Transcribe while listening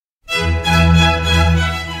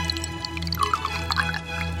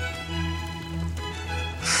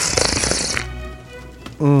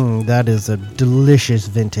That is a delicious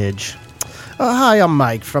vintage. Hi, I'm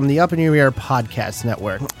Mike from the Up in Your Ear Podcast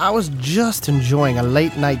Network. I was just enjoying a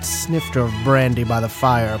late-night snifter of brandy by the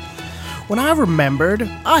fire when I remembered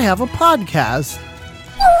I have a podcast.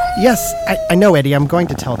 Yes, I know, Eddie. I'm going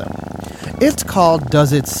to tell them. It's called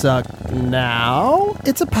Does It Suck Now?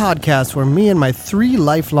 It's a podcast where me and my 3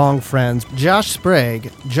 lifelong friends, Josh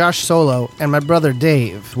Sprague, Josh Solow, and my brother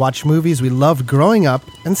Dave, watch movies we loved growing up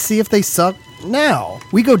and see if they suck now.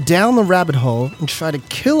 We go down the rabbit hole and try to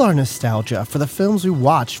kill our nostalgia for the films we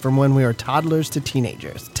watched from when we were toddlers to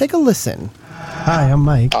teenagers. Take a listen. Hi, I'm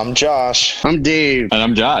Mike. I'm Josh. I'm Dave. And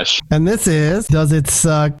I'm Josh. And this is Does It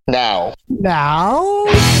Suck Now?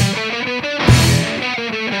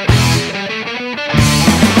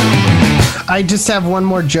 I just have one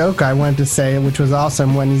more joke I wanted to say, which was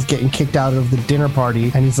awesome when he's getting kicked out of the dinner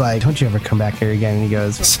party. And he's like, don't you ever come back here again. And he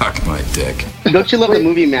goes, Suck my dick. Don't you love the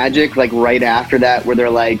movie Magic, like right after that, where they're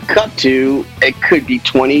like, cut to, it could be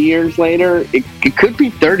 20 years later. It could be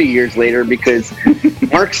 30 years later because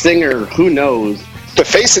Mark Singer, who knows? The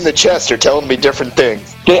face and the chest are telling me different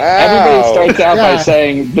things. Everybody starts out by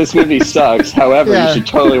saying, this movie sucks. However, you should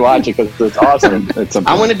totally watch it because it's awesome.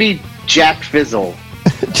 I want to be Jack Fizzle.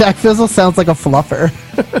 Jack Fizzle sounds like a fluffer.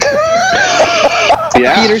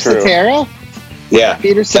 Yeah, Peter Cetera? Yeah.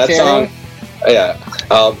 Peter Cetera? That song, yeah.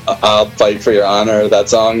 I'll fight for your honor, that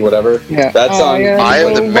song, whatever. Yeah. That song. Yeah. I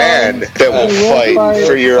am the man that will fight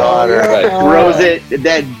for your honor. Right. Throws it,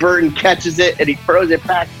 then Burton catches it, and he throws it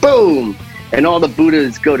back. Boom! And all the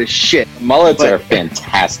Buddhas go to shit. Mullets are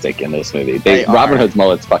fantastic in this movie. Robin Hood's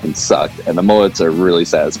mullets fucking sucked, and the mullets are really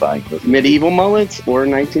satisfying. Medieval mullets or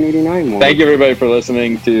 1989 mullets? Thank you, everybody, for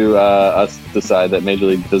listening to us decide that Major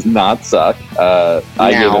League does not suck.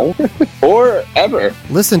 Now. Or ever.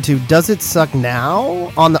 Listen to Does It Suck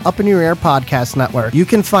Now on the Up in Your Ear Podcast Network. You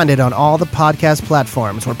can find it on all the podcast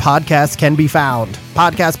platforms where podcasts can be found.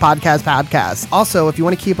 Podcast. Also, if you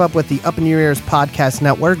want to keep up with the Up in Your Ears Podcast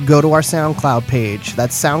Network, go to our SoundCloud page.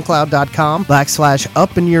 That's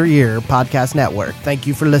soundcloud.com/Up in Your Ear Podcast Network. Thank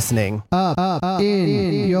you for listening. Up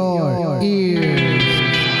in your ears.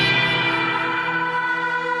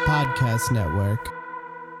 Podcast Network.